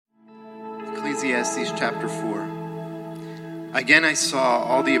Ecclesiastes chapter 4. Again I saw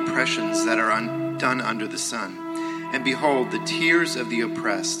all the oppressions that are done under the sun, and behold, the tears of the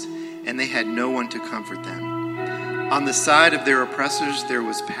oppressed, and they had no one to comfort them. On the side of their oppressors there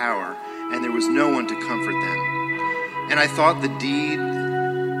was power, and there was no one to comfort them. And I thought the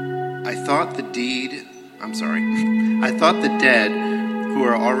dead who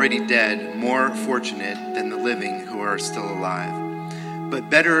are already dead more fortunate than the living who are still alive. But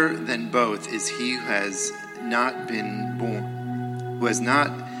better than both is he who has not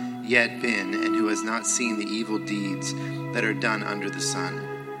yet been, and who has not seen the evil deeds that are done under the sun.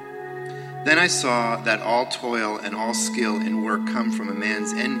 Then I saw that all toil and all skill in work come from a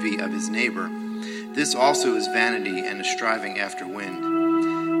man's envy of his neighbor. This also is vanity and a striving after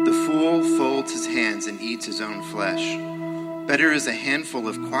wind. The fool folds his hands and eats his own flesh. Better is a handful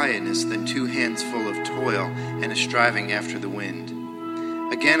of quietness than 2 hands full of toil and a striving after the wind.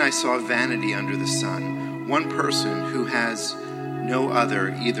 Again I saw vanity under the sun, one person who has no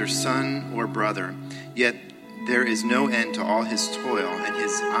other, either son or brother, yet there is no end to all his toil, and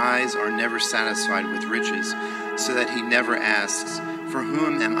his eyes are never satisfied with riches, so that he never asks, "For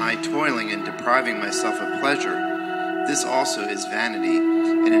whom am I toiling and depriving myself of pleasure?" This also is vanity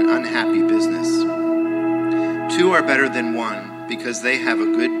and an unhappy business. 2 are better than 1, because they have a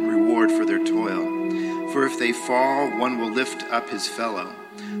good reward for their toil. For if they fall, one will lift up his fellow.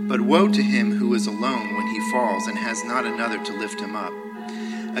 But woe to him who is alone when he falls and has not another to lift him up.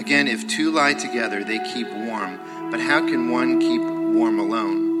 Again, if 2 lie together, they keep warm. But how can one keep warm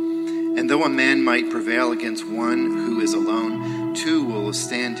alone? And though a man might prevail against one who is alone, 2 will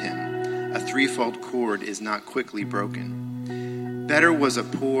withstand him. A threefold cord is not quickly broken. Better was a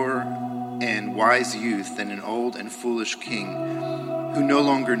poor and wise youth than an old and foolish king who no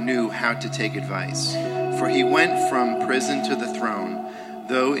longer knew how to take advice. For he went from prison to the throne,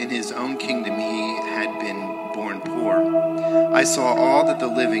 though in his own kingdom he had been born poor. I saw all that the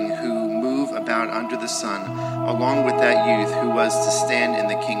living who move about under the sun, along with that youth who was to stand in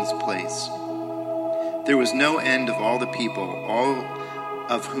the king's place. There was no end of all the people, all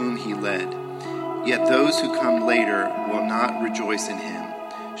of whom he led. Yet those who come later will not rejoice in him.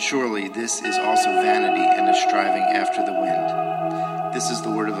 Surely this is also vanity and a striving after the wind. This is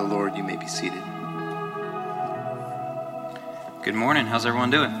the word of the Lord. You may be seated. Good morning. How's everyone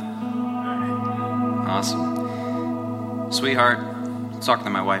doing? Awesome. Sweetheart, I'm talking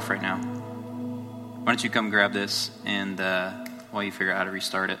to my wife right now. Why don't you come grab this and while you figure out how to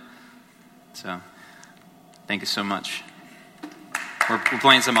restart it. So, thank you so much. We're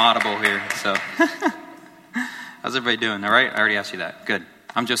playing some Audible here, so. How's everybody doing? All right? I already asked you that. Good.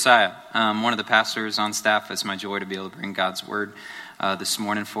 I'm Josiah. I'm one of the pastors on staff. It's my joy to be able to bring God's word this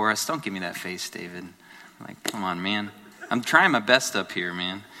morning for us. Don't give me that face, David. Like, come on, man. I'm trying my best up here,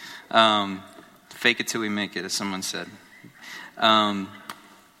 man. Fake it till we make it, as someone said.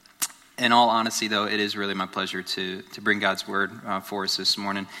 In all honesty, though, it is really my pleasure to bring God's word for us this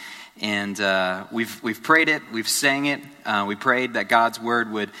morning. And we've prayed it, we've sang it. We prayed that God's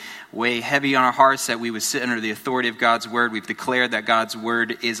word would weigh heavy on our hearts, that we would sit under the authority of God's word. We've declared that God's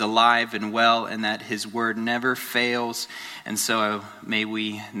word is alive and well, and that his word never fails. And so may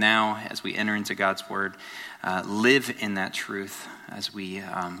we now, as we enter into God's word, live in that truth. As we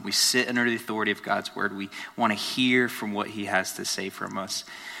sit under the authority of God's word, we want to hear from what he has to say from us.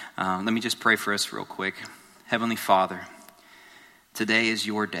 Let me just pray for us real quick. Heavenly Father, today is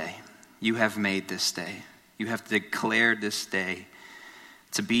your day. You have made this day. You have declared this day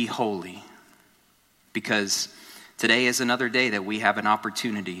to be holy, because today is another day that we have an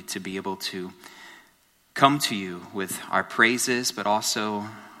opportunity to be able to come to you with our praises, but also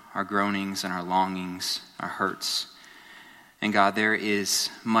our groanings and our longings, our hurts. And God, there is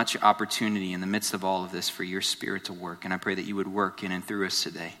much opportunity in the midst of all of this for your Spirit to work. And I pray that you would work in and through us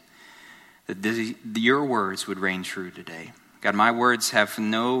today, that your words would reign true today. God, my words have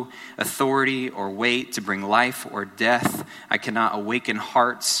no authority or weight to bring life or death. I cannot awaken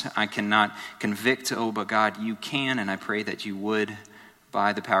hearts. I cannot convict. Oh, but God, you can. And I pray that you would,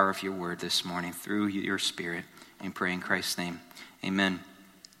 by the power of your word this morning, through your Spirit, and pray in Christ's name. Amen.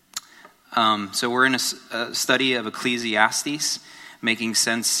 So we're in a study of Ecclesiastes, making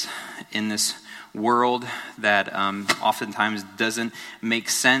sense in this world that oftentimes doesn't make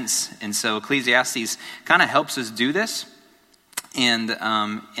sense. And so Ecclesiastes kind of helps us do this. And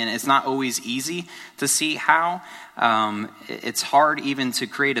it's not always easy to see how. It's hard even to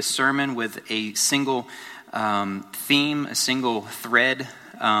create a sermon with a single theme, a single thread,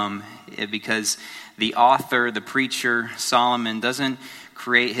 because the author, the preacher, Solomon, doesn't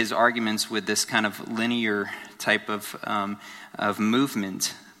create his arguments with this kind of linear type of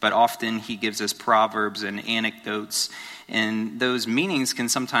movement. but often he gives us proverbs and anecdotes, and those meanings can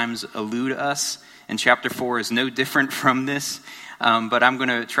sometimes elude us, and chapter 4 is no different from this, but I'm going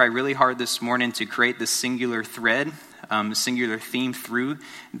to try really hard this morning to create this singular thread, a singular theme through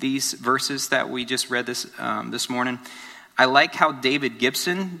these verses that we just read this morning. I like how David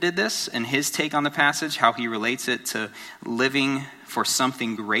Gibson did this and his take on the passage, how he relates it to living for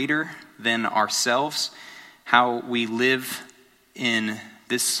something greater than ourselves, how we live in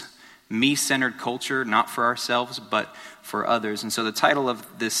this me-centered culture, not for ourselves, but for others. And so the title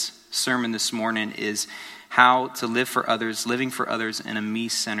of this sermon this morning is How to Live for Others, Living for Others in a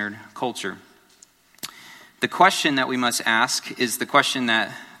Me-Centered Culture. The question that we must ask is the question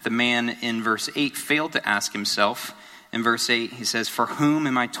that the man in verse 8 failed to ask himself. In verse 8, he says, "For whom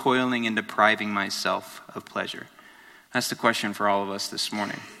am I toiling and depriving myself of pleasure?" That's the question for all of us this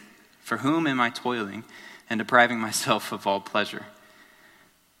morning. For whom am I toiling and depriving myself of all pleasure?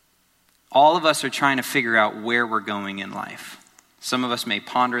 All of us are trying to figure out where we're going in life. Some of us may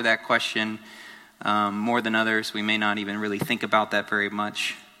ponder that question more than others. We may not even really think about that very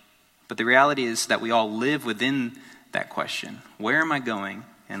much. But the reality is that we all live within that question. Where am I going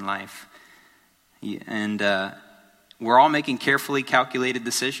in life? And we're all making carefully calculated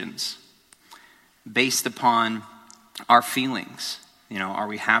decisions based upon our feelings. You know, are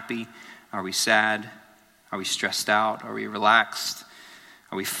we happy? Are we sad? Are we stressed out? Are we relaxed?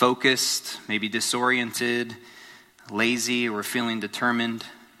 Are we focused? Maybe disoriented, lazy, or we're feeling determined?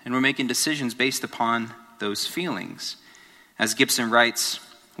 And we're making decisions based upon those feelings. As Gibson writes,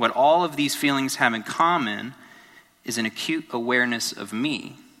 what all of these feelings have in common is an acute awareness of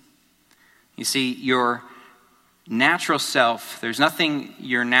me. You see, your natural self, there's nothing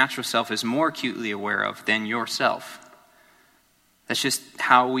your natural self is more acutely aware of than yourself. That's just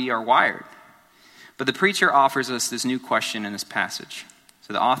how we are wired. But the preacher offers us this new question in this passage.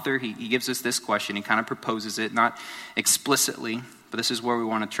 So the author, he gives us this question. He kind of proposes it, not explicitly, but this is where we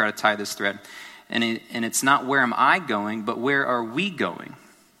want to try to tie this thread. And it's not where am I going, but where are we going?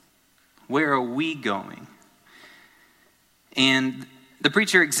 Where are we going? And the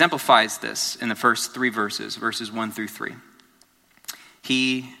preacher exemplifies this in the first 3 verses, verses 1 through 3.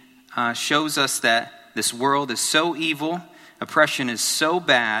 He shows us that this world is so evil, oppression is so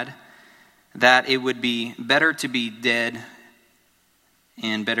bad, that it would be better to be dead,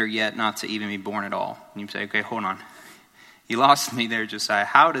 and better yet, not to even be born at all. And you say, okay, hold on. You lost me there, Josiah.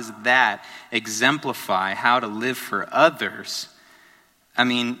 How does that exemplify how to live for others? I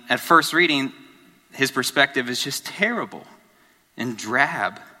mean, at first reading, his perspective is just terrible and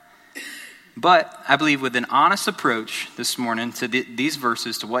drab. But I believe with an honest approach this morning to these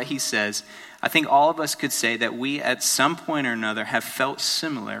verses, to what he says, I think all of us could say that we at some point or another have felt a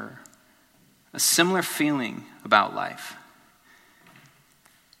similar feeling about life.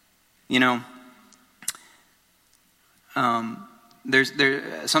 You know,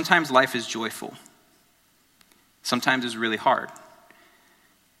 sometimes life is joyful. Sometimes it's really hard.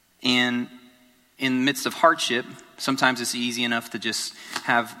 And in the midst of hardship, sometimes it's easy enough to just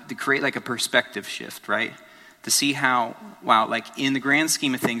to create like a perspective shift, right? To see how, wow, like in the grand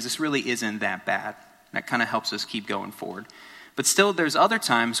scheme of things, this really isn't that bad. That kind of helps us keep going forward. But still, there's other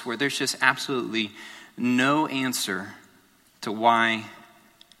times where there's just absolutely no answer to why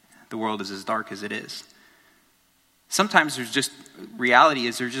the world is as dark as it is. Sometimes there's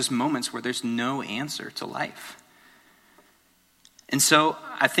just moments where there's no answer to life. And so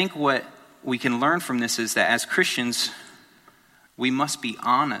I think what we can learn from this is that as Christians, we must be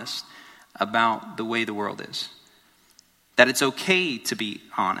honest about the way the world is. That it's okay to be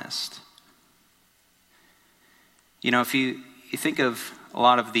honest. You know, if you think of a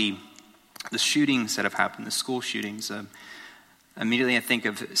lot of the shootings that have happened, the school shootings, immediately I think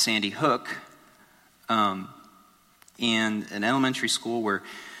of Sandy Hook and an elementary school where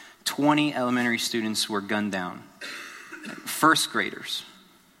 20 elementary students were gunned down. First graders.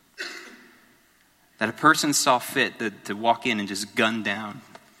 That a person saw fit to walk in and just gun down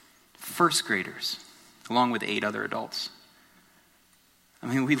first graders, along with 8 other adults. I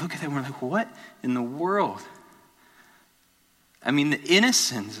mean, we look at that and we're like, what in the world? I mean, the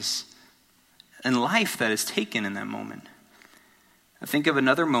innocence and life that is taken in that moment. I think of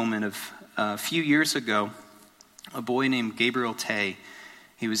another moment of a few years ago, a boy named Gabriel Tay.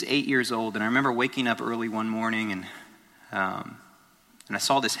 He was 8 years old, and I remember waking up early one morning and I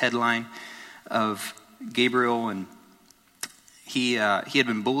saw this headline of Gabriel, and he had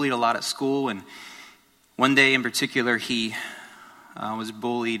been bullied a lot at school, and one day in particular he was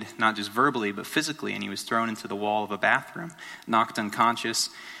bullied not just verbally but physically, and he was thrown into the wall of a bathroom, knocked unconscious.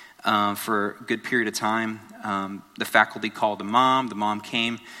 for a good period of time. The faculty called the mom. The mom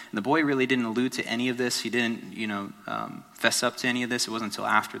came. And the boy really didn't allude to any of this. He didn't, fess up to any of this. It wasn't until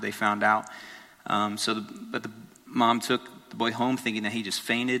after they found out. But the mom took the boy home thinking that he just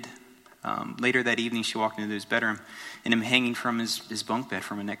fainted. Later that evening, she walked into his bedroom and him hanging from his bunk bed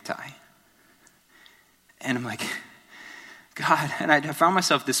from a necktie. And I'm like, God. And I found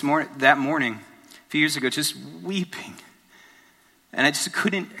myself that morning, a few years ago, just weeping. And I just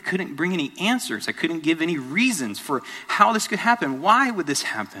couldn't bring any answers. I couldn't give any reasons for how this could happen. Why would this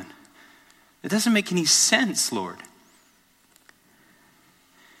happen? It doesn't make any sense, Lord.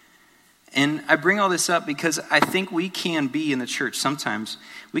 And I bring all this up because I think we can be in the church sometimes.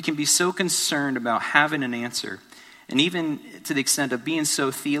 We can be so concerned about having an answer, and even to the extent of being so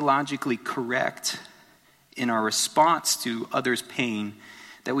theologically correct in our response to others' pain,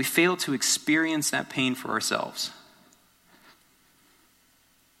 that we fail to experience that pain for ourselves.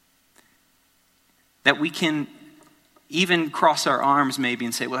 That we can even cross our arms maybe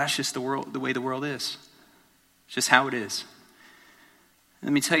and say, well, that's just the way the world is. It's just how it is.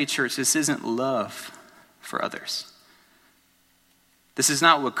 Let me tell you, church, this isn't love for others. This is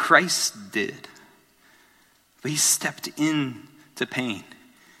not what Christ did. But he stepped into pain.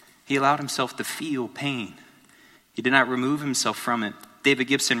 He allowed himself to feel pain. He did not remove himself from it. David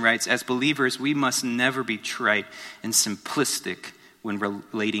Gibson writes, as believers, we must never be trite and simplistic when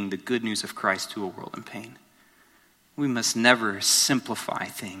relating the good news of Christ to a world in pain. We must never simplify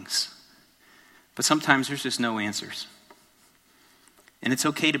things. But sometimes there's just no answers. And it's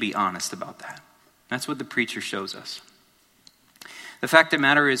okay to be honest about that. That's what the preacher shows us. The fact of the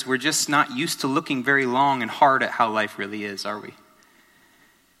matter is we're just not used to looking very long and hard at how life really is, are we?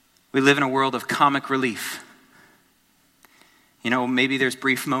 We live in a world of comic relief. Maybe there's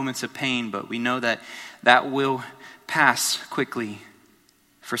brief moments of pain, but we know that will pass quickly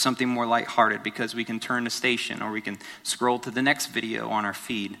for something more lighthearted because we can turn the station or we can scroll to the next video on our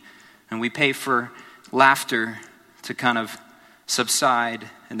feed. And we pay for laughter to kind of subside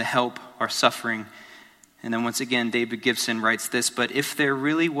and to help our suffering. And then once again, David Gibson writes this, but if there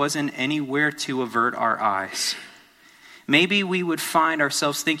really wasn't anywhere to avert our eyes, maybe we would find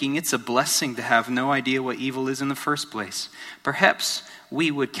ourselves thinking it's a blessing to have no idea what evil is in the first place. Perhaps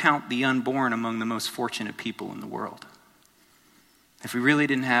we would count the unborn among the most fortunate people in the world. If we really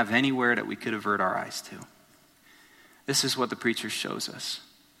didn't have anywhere that we could avert our eyes to. This is what the preacher shows us.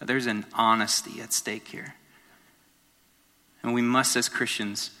 That there's an honesty at stake here. And we must, as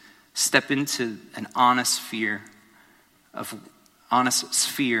Christians, step into an honest sphere of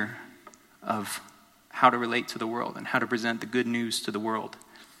how to relate to the world and how to present the good news to the world.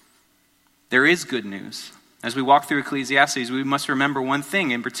 There is good news. As we walk through Ecclesiastes, we must remember one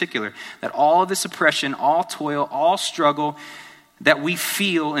thing in particular, that all of this oppression, all toil, all struggle that we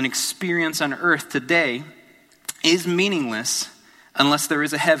feel and experience on earth today is meaningless unless there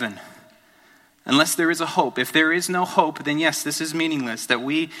is a heaven. Unless there is a hope. If there is no hope, then yes, this is meaningless. That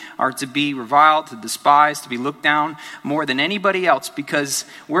we are to be reviled, to despise, to be looked down more than anybody else because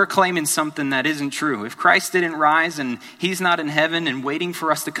we're claiming something that isn't true. If Christ didn't rise and he's not in heaven and waiting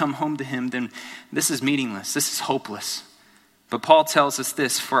for us to come home to him, then this is meaningless. This is hopeless. But Paul tells us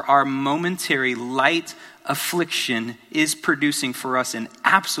this, for our momentary light affliction is producing for us an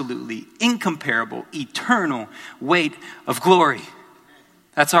absolutely incomparable, eternal weight of glory.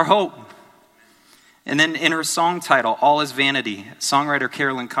 That's our hope. And then in her song title, All Is Vanity, songwriter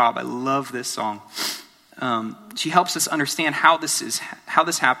Carolyn Cobb, I love this song. She helps us understand how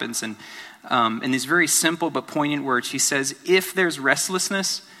this happens. And in these very simple but poignant words, she says, if there's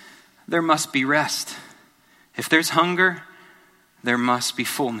restlessness, there must be rest. If there's hunger, there must be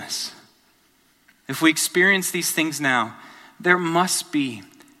fullness. If we experience these things now, there must be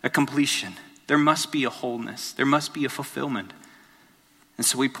a completion. There must be a wholeness. There must be a fulfillment. And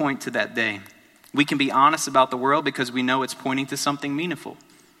so we point to that day. We can be honest about the world because we know it's pointing to something meaningful.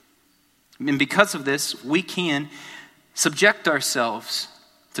 And because of this, we can subject ourselves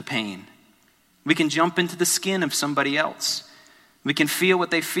to pain. We can jump into the skin of somebody else. We can feel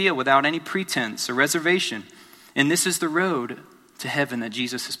what they feel without any pretense or reservation. And this is the road to heaven that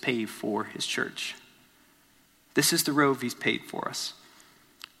Jesus has paved for his church. This is the road he's paved for us.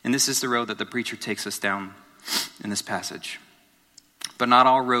 And this is the road that the preacher takes us down in this passage. But not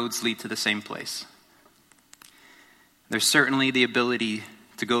all roads lead to the same place. There's certainly the ability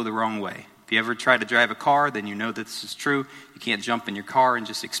to go the wrong way. If you ever try to drive a car, then you know that this is true. You can't jump in your car and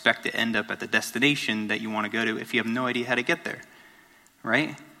just expect to end up at the destination that you want to go to if you have no idea how to get there,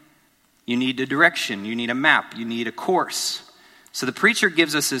 right? You need a direction. You need a map. You need a course. So the preacher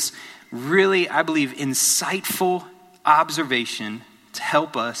gives us this really, I believe, insightful observation to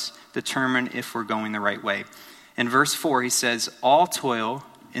help us determine if we're going the right way. In verse 4, he says, all toil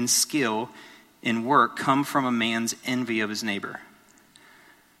and skill in work come from a man's envy of his neighbor.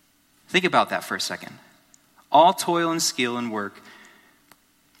 Think about that for a second. All toil and skill in work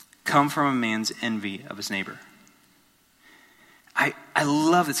come from a man's envy of his neighbor. I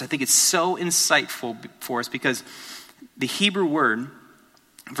love this. I think it's so insightful for us because the Hebrew word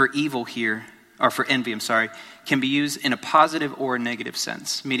for evil here, or for envy, can be used in a positive or a negative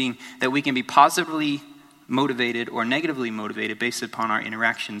sense, meaning that we can be positively motivated or negatively motivated based upon our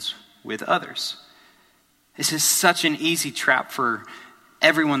interactions with others. This is such an easy trap for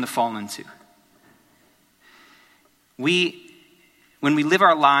everyone to fall into. When we live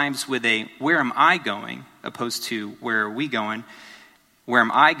our lives with a where am I going opposed to where are we going, where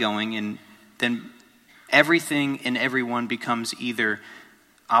am I going, and then everything and everyone becomes either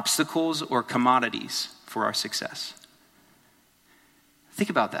obstacles or commodities for our success.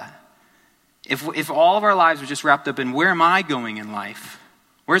 Think about that. If all of our lives were just wrapped up in where am I going in life,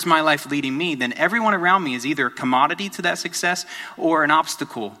 where's my life leading me, then everyone around me is either a commodity to that success or an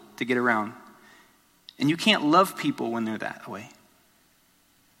obstacle to get around. And you can't love people when they're that way.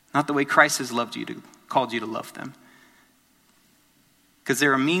 Not the way Christ has called you to love them. Because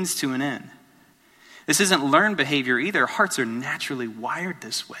they're a means to an end. This isn't learned behavior either. Hearts are naturally wired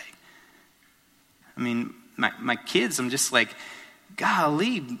this way. I mean, my kids, I'm just like,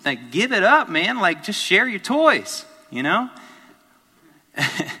 golly, like give it up, man. Like just share your toys, you know?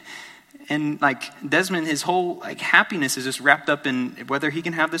 And like Desmond, his whole like happiness is just wrapped up in whether he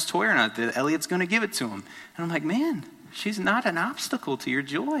can have this toy or not. That Elliot's going to give it to him. And I'm like, man, she's not an obstacle to your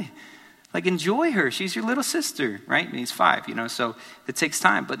joy. Like enjoy her. She's your little sister, right? And he's 5, you know, so it takes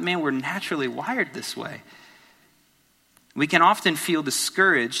time. But man, we're naturally wired this way. We can often feel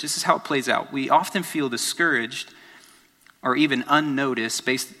discouraged. This is how it plays out. We often feel discouraged or even unnoticed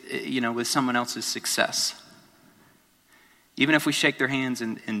based, with someone else's success. Even if we shake their hands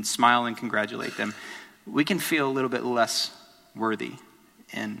and smile and congratulate them, we can feel a little bit less worthy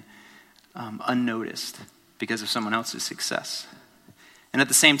and unnoticed because of someone else's success. And at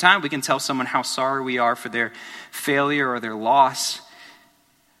the same time, we can tell someone how sorry we are for their failure or their loss,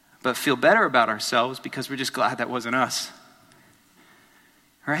 but feel better about ourselves because we're just glad that wasn't us.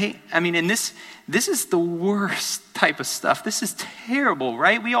 Right? I mean, and this is the worst type of stuff. This is terrible,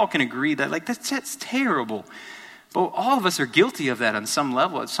 right? We all can agree that like that's terrible. But all of us are guilty of that on some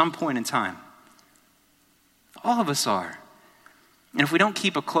level at some point in time. All of us are. And if we don't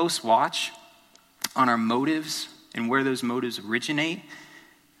keep a close watch on our motives and where those motives originate,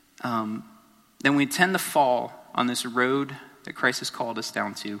 then we tend to fall on this road that Christ has called us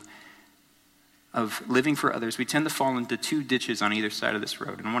down to of living for others. We tend to fall into 2 ditches on either side of this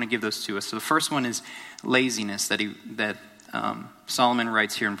road. And I want to give those to us. So the first one is laziness that Solomon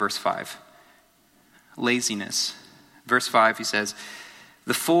writes here in verse 5. Laziness. Verse 5, he says,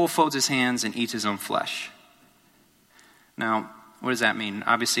 the fool folds his hands and eats his own flesh. Now, what does that mean?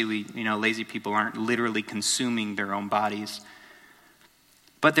 Obviously, lazy people aren't literally consuming their own bodies.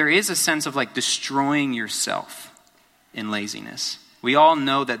 But there is a sense of like destroying yourself in laziness. We all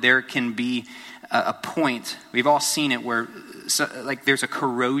know that there can be a point, we've all seen it, where there's a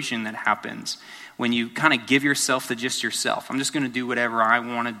corrosion that happens when you kind of give yourself to just yourself. I'm just going to do whatever I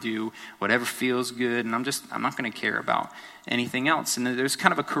want to do, whatever feels good, and I'm not going to care about anything else. And there's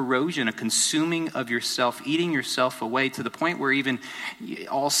kind of a corrosion, a consuming of yourself, eating yourself away to the point where even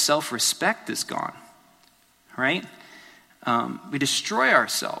all self-respect is gone, right? We destroy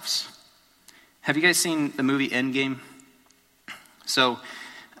ourselves. Have you guys seen the movie Endgame? So,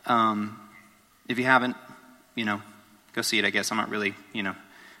 if you haven't, go see it, I guess. I'm not really,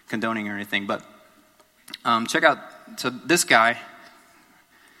 condoning or anything, but check out, so this guy,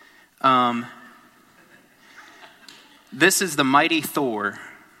 this is the mighty Thor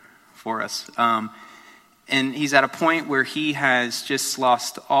for us. And he's at a point where he has just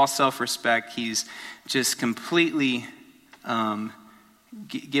lost all self-respect. He's just completely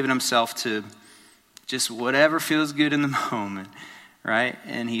given himself to just whatever feels good in the moment, right?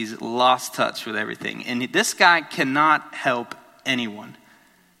 And he's lost touch with everything. And this guy cannot help anyone.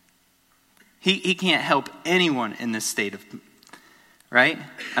 He can't help anyone in this state of, right?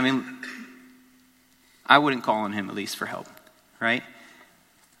 I mean, I wouldn't call on him at least for help, right?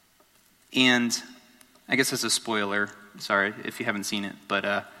 And I guess as a spoiler, sorry if you haven't seen it,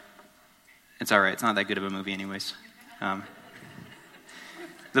 but it's all right. It's not that good of a movie anyways.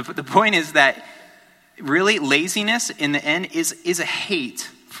 The point is that really laziness in the end is a hate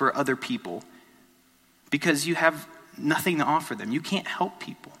for other people because you have nothing to offer them. You can't help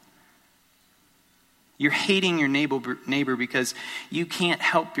people. You're hating your neighbor because you can't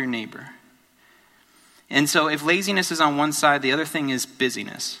help your neighbor. And so if laziness is on one side, the other thing is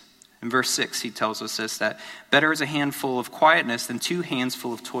busyness. In verse 6, he tells us this, that better is a handful of quietness than 2 hands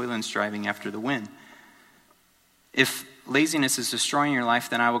full of toil and striving after the wind. If laziness is destroying your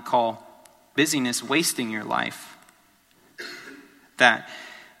life, then I would call busyness wasting your life. That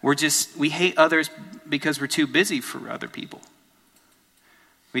we hate others because we're too busy for other people.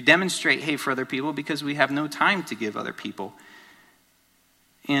 We demonstrate hate for other people because we have no time to give other people.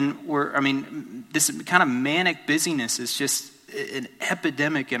 And this kind of manic busyness is just an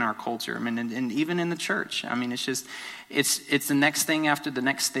epidemic in our culture. And even in the church. It's the next thing after the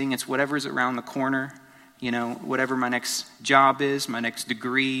next thing. It's whatever's around the corner. Whatever my next job is, my next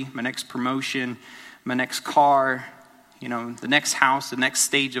degree, my next promotion, my next car, the next house, the next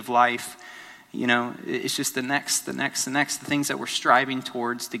stage of life. It's just the next, the things that we're striving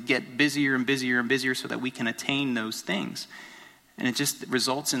towards to get busier and busier and busier so that we can attain those things. And it just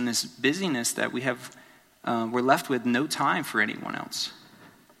results in this busyness that we're left with no time for anyone else.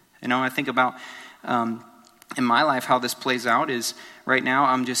 I think about in my life how this plays out is right now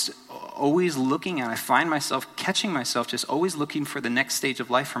I'm just always I find myself catching myself just always looking for the next stage of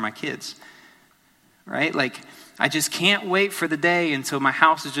life for my kids. Right? I just can't wait for the day until my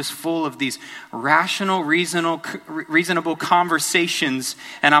house is just full of these rational, reasonable conversations,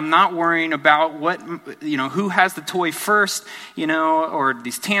 and I'm not worrying about who has the toy first, or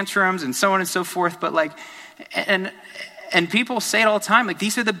these tantrums and so on and so forth. But and people say it all the time,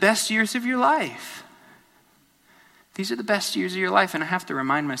 these are the best years of your life. These are the best years of your life, and I have to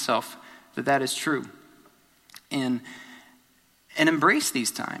remind myself that is true. And embrace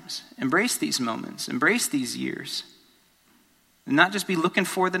these times, embrace these moments, embrace these years. And not just be looking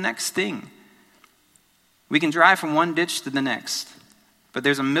for the next thing. We can drive from one ditch to the next, but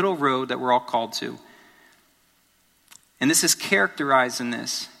there's a middle road that we're all called to. And this is characterized in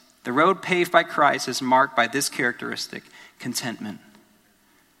this. The road paved by Christ is marked by this characteristic, contentment.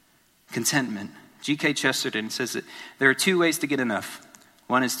 Contentment. G.K. Chesterton says that there are 2 ways to get enough.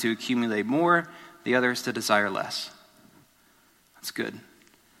 One is to accumulate more, the other is to desire less. That's good.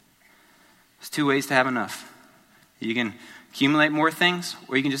 There's 2 ways to have enough. You can accumulate more things,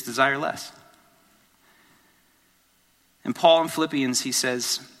 or you can just desire less. And Paul in Philippians, he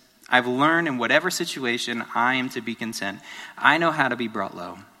says, I've learned in whatever situation I am to be content. I know how to be brought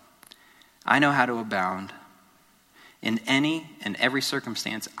low. I know how to abound. In any and every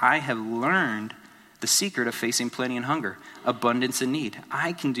circumstance, I have learned the secret of facing plenty and hunger, abundance and need.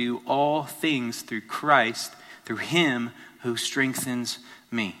 I can do all things through Christ, through him who strengthens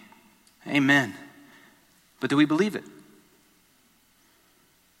me. Amen. But do we believe it?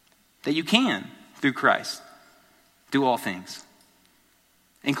 That you can, through Christ, do all things,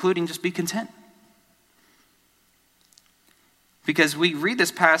 including just be content. Because we read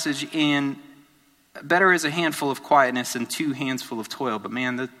this passage in, better is a handful of quietness than 2 hands full of toil. But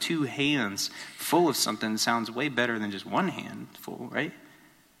man, the 2 hands full of something sounds way better than just 1 hand full, right?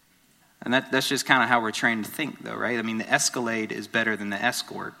 And that's just kind of how we're trained to think, though, right? The Escalade is better than the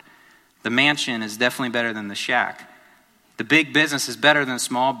Escort. The mansion is definitely better than the shack. The big business is better than a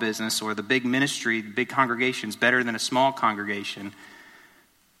small business, or the big ministry, the big congregation is better than a small congregation.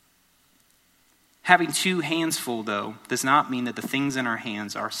 Having 2 hands full, though, does not mean that the things in our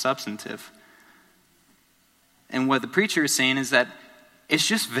hands are substantive. And what the preacher is saying is that it's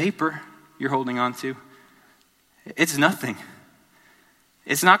just vapor you're holding on to. It's nothing.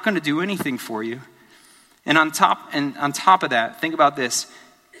 It's not going to do anything for you. And on top of that, think about this.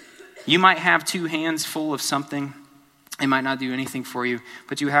 You might have 2 hands full of something. It might not do anything for you,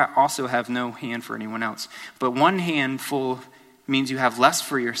 but you also have no hand for anyone else. But 1 hand full means you have less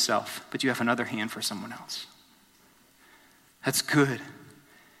for yourself, but you have another hand for someone else. That's good.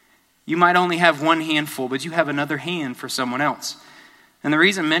 You might only have 1 handful, but you have another hand for someone else. And the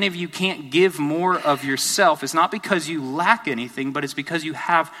reason many of you can't give more of yourself is not because you lack anything, but it's because you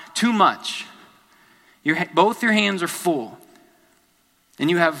have too much. Both your hands are full, and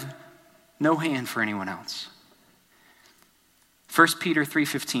you have no hand for anyone else. 1 Peter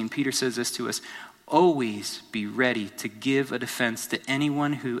 3:15, Peter says this to us, always be ready to give a defense to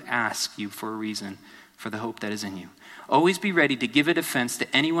anyone who asks you for a reason for the hope that is in you. Always be ready to give a defense to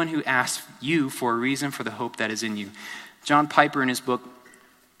anyone who asks you for a reason for the hope that is in you. John Piper, in his book,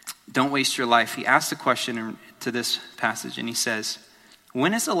 Don't Waste Your Life, he asks a question to this passage, and he says,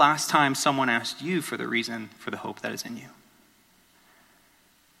 when is the last time someone asked you for the reason for the hope that is in you?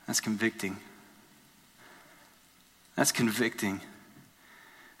 That's convicting. That's convicting.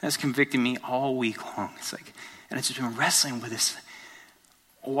 That's convicting me all week long. And it's just been wrestling with this.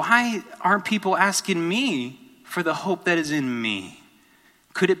 why aren't people asking me for the hope that is in me?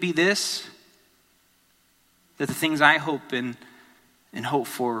 Could it be this? That the things I hope in and hope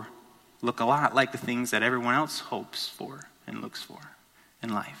for look a lot like the things that everyone else hopes for and looks for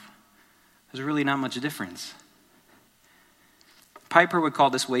in life. There's really not much difference. Piper would call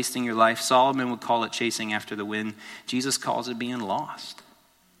this wasting your life. Solomon would call it chasing after the wind. Jesus calls it being lost.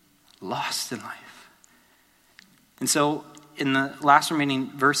 Lost in life. And so in the last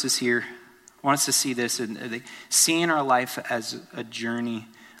remaining verses here, I want us to see this and seeing our life as a journey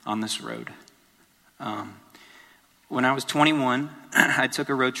on this road. When I was 21, I took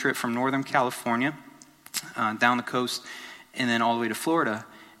a road trip from Northern California down the coast and then all the way to Florida.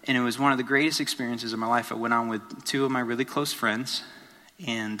 And it was one of the greatest experiences of my life. I went on with two of my really close friends,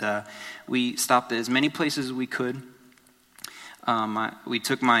 and we stopped at as many places as we could. We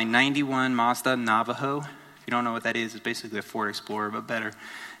took my 91 Mazda Navajo. If you don't know what that is, it's basically a Ford Explorer, but better.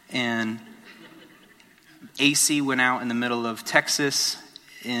 And AC went out in the middle of Texas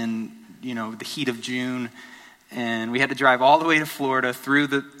in, the heat of June. And we had to drive all the way to Florida through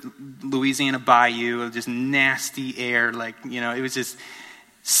the Louisiana Bayou, just nasty air. It was just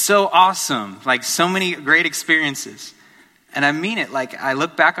so awesome. So many great experiences. And I mean it. I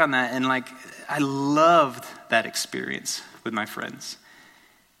look back on that and I loved that experience with my friends.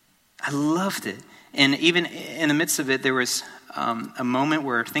 I loved it. And even in the midst of it, there was a moment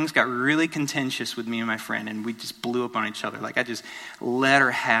where things got really contentious with me and my friend, and we just blew up on each other. I just let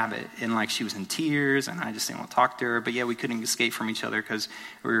her have it, and she was in tears, and I just didn't want to talk to her. But yeah, we couldn't escape from each other because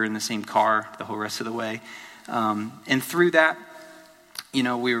we were in the same car the whole rest of the way. And through that,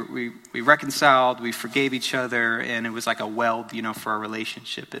 we reconciled, we forgave each other, and it was like a weld, for our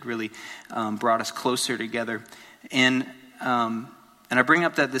relationship. It really brought us closer together. And I bring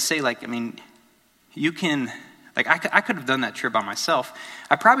up that to say, you can. I could have done that trip by myself.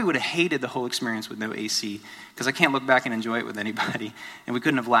 I probably would have hated the whole experience with no AC because I can't look back and enjoy it with anybody. And we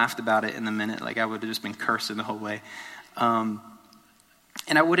couldn't have laughed about it in the minute. I would have just been cursing the whole way. And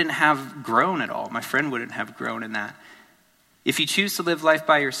I wouldn't have grown at all. My friend wouldn't have grown in that. If you choose to live life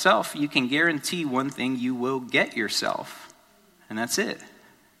by yourself, you can guarantee one thing: you will get yourself. And that's it.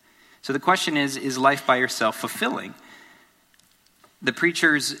 So the question is life by yourself fulfilling? The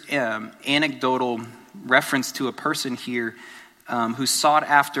preacher's anecdotal reference to a person here who sought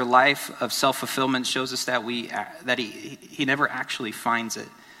after life of self-fulfillment shows us that he never actually finds it.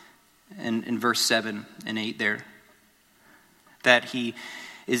 In verse 7 and 8 there. That he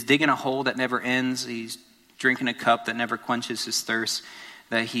is digging a hole that never ends. He's drinking a cup that never quenches his thirst.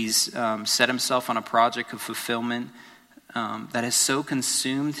 That he's set himself on a project of fulfillment that has so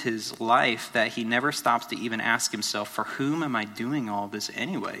consumed his life that he never stops to even ask himself, for whom am I doing all this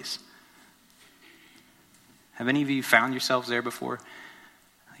anyways? Have any of you found yourselves there before?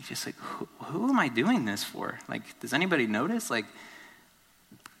 Who am I doing this for? Does anybody notice? The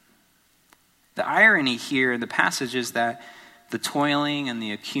irony here in the passage is that the toiling and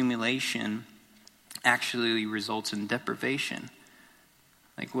the accumulation actually results in deprivation.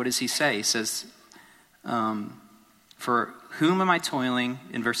 What does he say? He says, for whom am I toiling,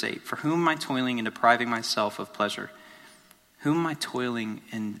 in verse 8, for whom am I toiling and depriving myself of pleasure? Whom am I toiling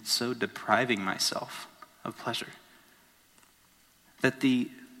and so depriving myself of pleasure? That the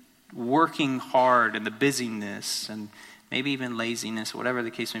working hard and the busyness and maybe even laziness, whatever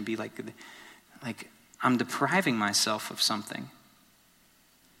the case may be, I'm depriving myself of something.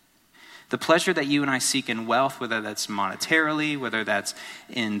 The pleasure that you and I seek in wealth, whether that's monetarily, whether that's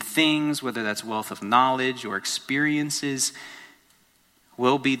in things, whether that's wealth of knowledge or experiences,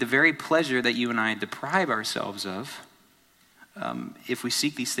 will be the very pleasure that you and I deprive ourselves of if we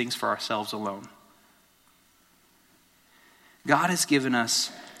seek these things for ourselves alone. God has given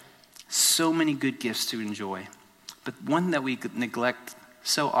us so many good gifts to enjoy, but one that we neglect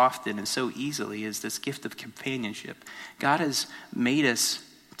so often and so easily is this gift of companionship. God has made us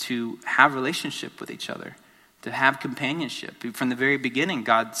to have relationship with each other, to have companionship. From the very beginning,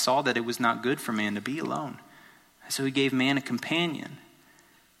 God saw that it was not good for man to be alone. So he gave man a companion.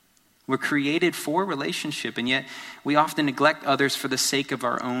 We're created for relationship, and yet we often neglect others for the sake of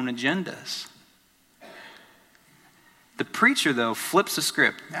our own agendas. The preacher, though, flips the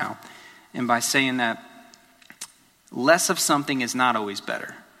script now, and by saying that less of something is not always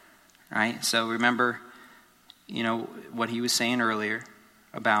better, right? So remember, what he was saying earlier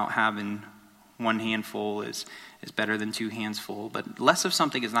about having one handful is better than two hands full, but less of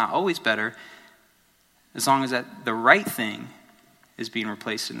something is not always better as long as that the right thing is being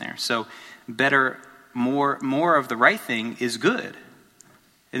replaced in there. So better, more of the right thing is good.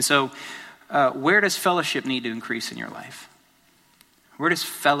 And so where does fellowship need to increase in your life? Where does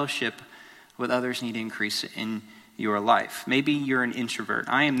fellowship with others need to increase in your life? Maybe you're an introvert.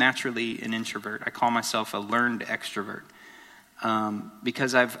 I am naturally an introvert. I call myself a learned extrovert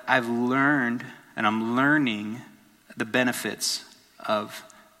because I've learned, and I'm learning the benefits of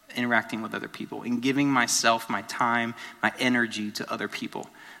interacting with other people and giving myself my time, my energy to other people.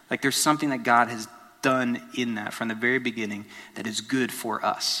 Like there's something that God has done in that from the very beginning that is good for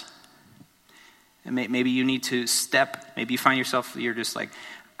us. And maybe you need to maybe you find yourself, you're just like,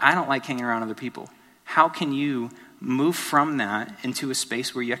 I don't like hanging around other people. How can you move from that into a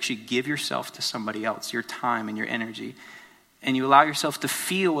space where you actually give yourself to somebody else, your time and your energy, and you allow yourself to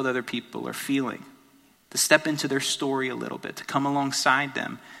feel what other people are feeling, to step into their story a little bit, to come alongside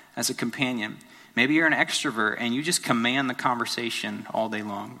them as a companion. Maybe you're an extrovert and you just command the conversation all day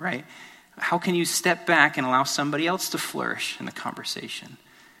long, right? How can you step back and allow somebody else to flourish in the conversation,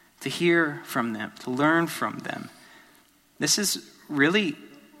 to hear from them, to learn from them? This is really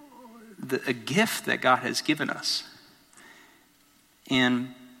a gift that God has given us.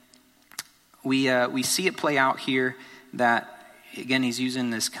 And we see it play out here that, again, he's using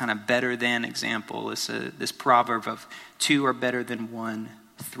this kind of better than example. This proverb of 2 are better than 1,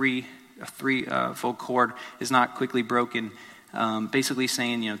 a threefold cord is not quickly broken. Basically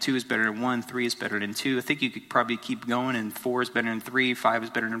saying, 2 is better than 1, 3 is better than 2. I think you could probably keep going, and 4 is better than 3, 5 is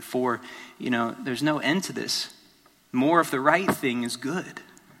better than 4. There's no end to this. More of the right thing is good.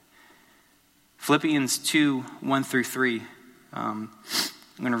 Philippians 2, 1 through 3. I'm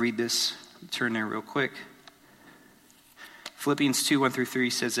going to read this. Turn there real quick. Philippians 2, 1 through 3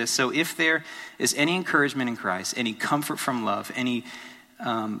 says this: So if there is any encouragement in Christ, any comfort from love, any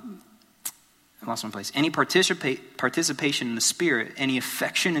any participation in the Spirit, any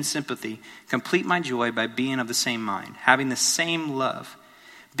affection and sympathy, complete my joy by being of the same mind, having the same love,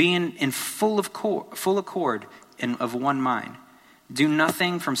 being in full accord and of one mind. Do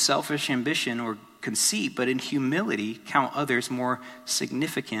nothing from selfish ambition or conceit, but in humility count others more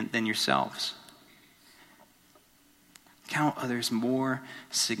significant than yourselves. Count others more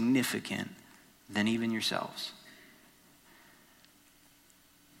significant than even yourselves.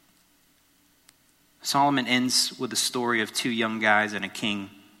 Solomon ends with a story of 2 young guys and a king.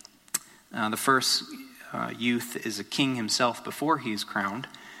 The first youth is a king himself before he's crowned,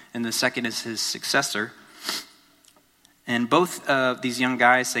 and the second is his successor. And both of these young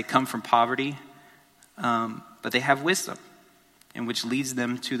guys, they come from poverty, but they have wisdom, and which leads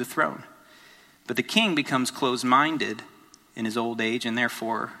them to the throne. But the king becomes closed-minded in his old age, and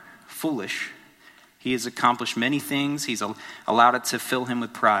therefore foolish. He has accomplished many things. He's allowed it to fill him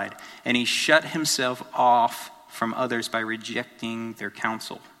with pride. And he shut himself off from others by rejecting their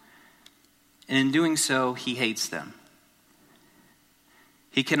counsel. And in doing so, he hates them.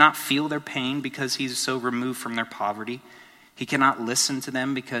 He cannot feel their pain because he's so removed from their poverty. He cannot listen to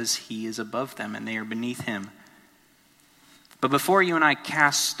them because he is above them and they are beneath him. But before you and I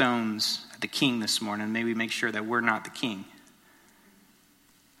cast stones at the king this morning, maybe make sure that we're not the king.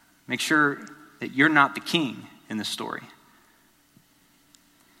 Make sure that you're not the king in the story.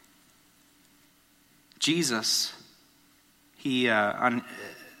 Jesus, he on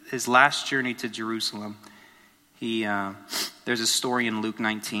his last journey to Jerusalem, there's a story in Luke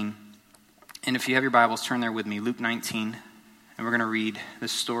 19. And if you have your Bibles, turn there with me, Luke 19. And we're going to read the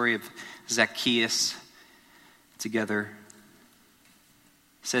story of Zacchaeus together.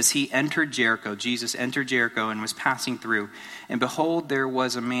 It says, Jesus entered Jericho and was passing through. And behold, there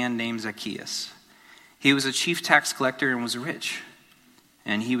was a man named Zacchaeus. He was a chief tax collector and was rich.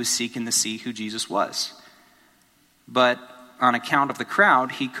 And he was seeking to see who Jesus was. But on account of the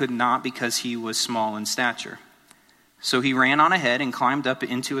crowd, he could not because he was small in stature. So he ran on ahead and climbed up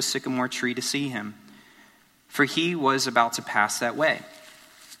into a sycamore tree to see him, for he was about to pass that way.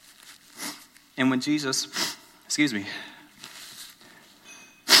 And when Jesus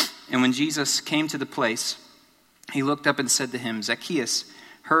came to the place, he looked up and said to him, Zacchaeus,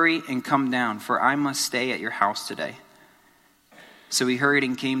 hurry and come down, for I must stay at your house today. So he hurried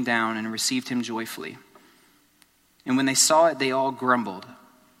and came down and received him joyfully. And when they saw it, they all grumbled.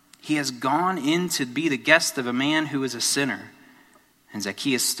 He has gone in to be the guest of a man who is a sinner. And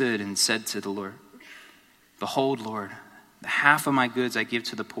Zacchaeus stood and said to the Lord, Behold, Lord, the half of my goods I give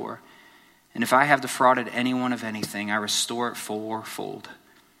to the poor. And if I have defrauded anyone of anything, I restore it fourfold.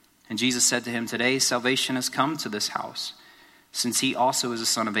 And Jesus said to him, Today salvation has come to this house, since he also is a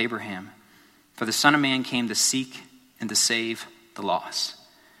son of Abraham. For the Son of Man came to seek and to save the lost.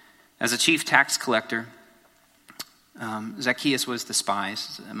 As a chief tax collector, Zacchaeus was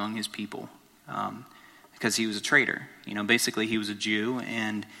despised among his people because he was a traitor. Basically he was a Jew,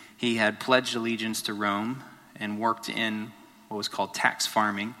 and he had pledged allegiance to Rome and worked in what was called tax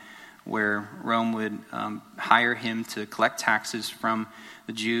farming, where Rome would hire him to collect taxes from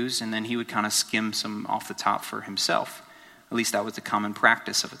the Jews, and then he would kind of skim some off the top for himself. At least that was the common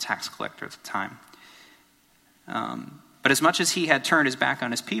practice of a tax collector at the time. But as much as he had turned his back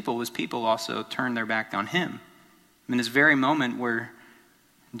on his people also turned their back on him. In this very moment where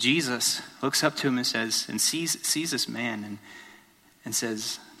Jesus looks up to him and says, and sees this man and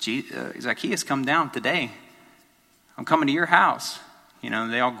says, Zacchaeus, come down today. I'm coming to your house.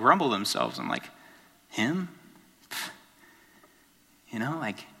 They all grumble themselves. I'm like, him?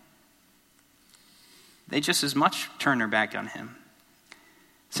 They just as much turn their back on him.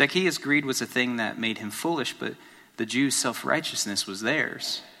 Zacchaeus' greed was the thing that made him foolish, but the Jews' self-righteousness was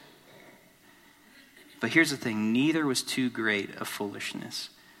theirs. But here's the thing, neither was too great a foolishness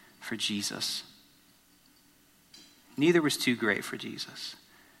for Jesus. Neither was too great for Jesus.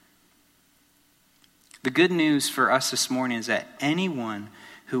 The good news for us this morning is that anyone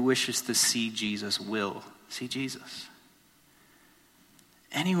who wishes to see Jesus will see Jesus.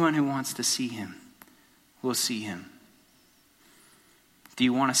 Anyone who wants to see him will see him. Do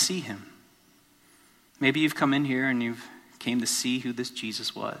you want to see him? Maybe you've come in here and you've came to see who this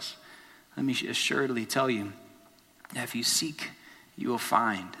Jesus was. Let me assuredly tell you that if you seek, you will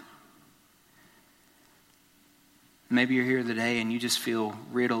find. Maybe you're here today and you just feel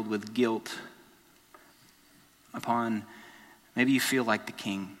riddled with guilt maybe you feel like the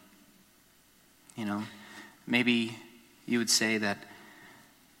king. Maybe you would say that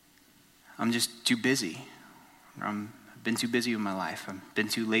I'm just too busy. I've been too busy with my life. I've been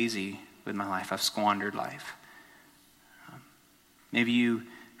too lazy with my life. I've squandered life. Maybe you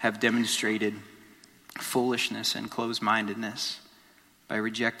have demonstrated foolishness and closed-mindedness by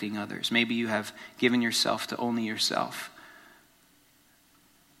rejecting others. Maybe you have given yourself to only yourself.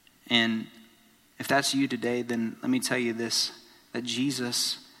 And if that's you today, then let me tell you this, that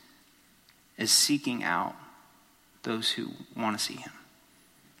Jesus is seeking out those who want to see him.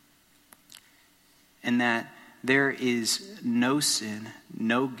 And that there is no sin,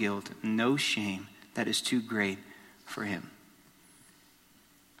 no guilt, no shame that is too great for him.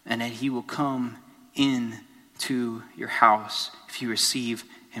 And that he will come in to your house if you receive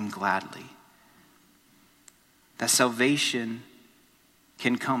him gladly. That salvation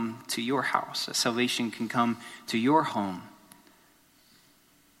can come to your house. That salvation can come to your home.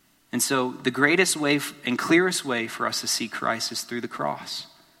 And so the greatest way and clearest way for us to see Christ is through the cross.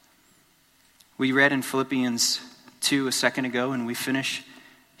 We read in Philippians 2 a second ago, and we finish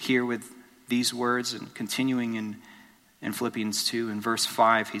here with these words and continuing in Philippians 2 in verse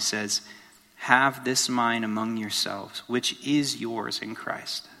 5, he says, have this mind among yourselves, which is yours in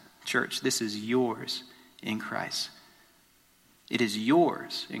Christ. Church, this is yours in Christ. It is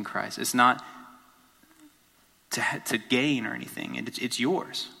yours in Christ. It's not to gain or anything. It's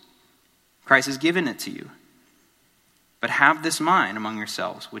yours. Christ has given it to you. But have this mind among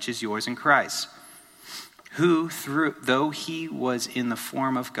yourselves, which is yours in Christ, who, though he was in the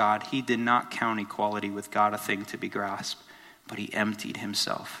form of God, he did not count equality with God a thing to be grasped, but he emptied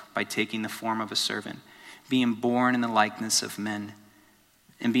himself by taking the form of a servant, being born in the likeness of men.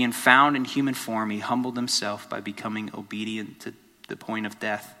 And being found in human form, he humbled himself by becoming obedient to the point of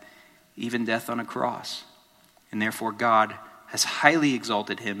death, even death on a cross. And therefore God has highly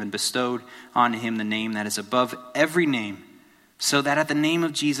exalted him and bestowed on him the name that is above every name, so that at the name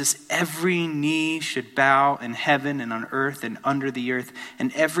of Jesus every knee should bow in heaven and on earth and under the earth,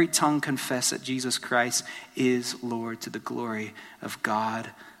 and every tongue confess that Jesus Christ is Lord, to the glory of God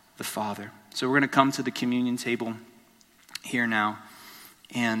the Father. So we're going to come to the communion table here now.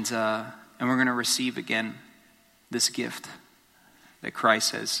 And we're going to receive again this gift that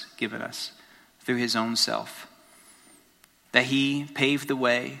Christ has given us through his own self. That he paved the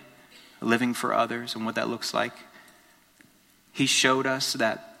way, living for others and what that looks like. He showed us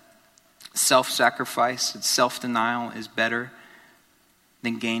that self-sacrifice and self-denial is better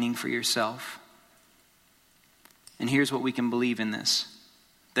than gaining for yourself. And here's what we can believe in this.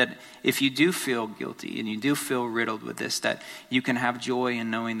 That if you do feel guilty and you do feel riddled with this, that you can have joy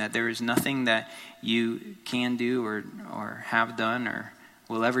in knowing that there is nothing that you can do or have done or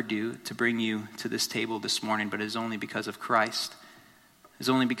will ever do to bring you to this table this morning, but it is only because of Christ. It's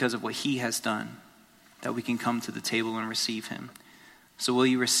only because of what he has done that we can come to the table and receive him. So will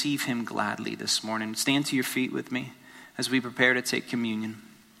you receive him gladly this morning? Stand to your feet with me as we prepare to take communion.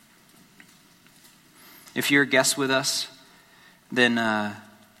 If you're a guest with us, then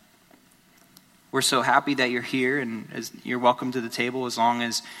We're so happy that you're here, and you're welcome to the table as long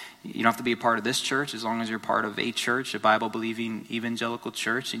as you don't have to be a part of this church, as long as you're part of a church, a Bible-believing evangelical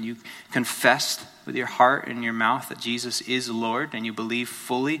church, and you confess with your heart and your mouth that Jesus is Lord, and you believe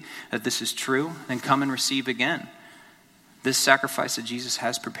fully that this is true, then come and receive again this sacrifice that Jesus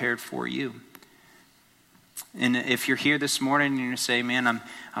has prepared for you. And if you're here this morning and you say, man,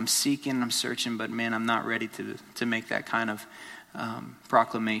 I'm seeking, I'm searching, but man, I'm not ready to make that kind of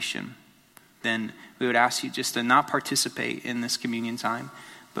proclamation, then we would ask you just to not participate in this communion time.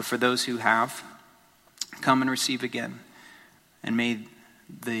 But for those who have, come and receive again. And may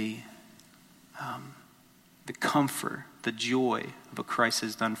the comfort, the joy of what Christ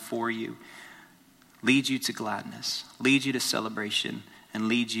has done for you lead you to gladness, lead you to celebration, and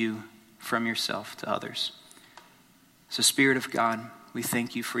lead you from yourself to others. So Spirit of God, we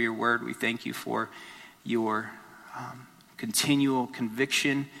thank you for your word. We thank you for your continual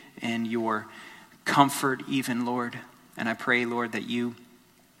conviction and your comfort even, Lord. And I pray, Lord, that you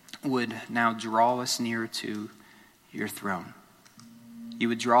would now draw us near to your throne. You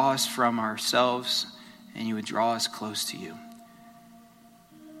would draw us from ourselves, and you would draw us close to you.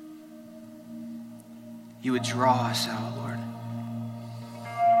 You would draw us out, Lord.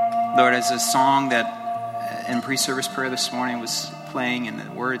 Lord, as a song that in pre-service prayer this morning was playing, and the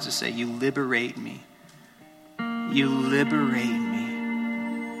words that say, you liberate me. You liberate me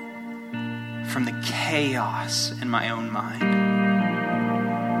from the chaos in my own mind.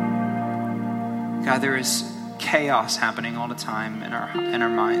 God, there is chaos happening all the time in our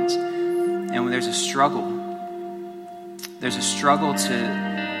minds. And when there's a struggle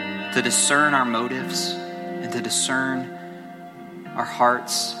to discern our motives and to discern our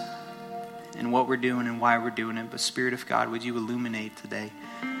hearts and what we're doing and why we're doing it. But Spirit of God, would you illuminate today?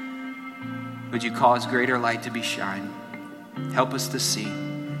 Would you cause greater light to be shined? Help us to see.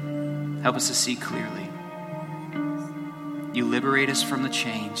 Help us to see clearly. You liberate us from the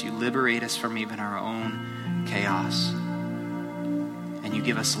chains. You liberate us from even our own chaos. And you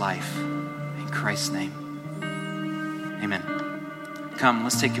give us life. In Christ's name. Amen. Come,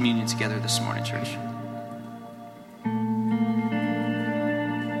 let's take communion together this morning, church.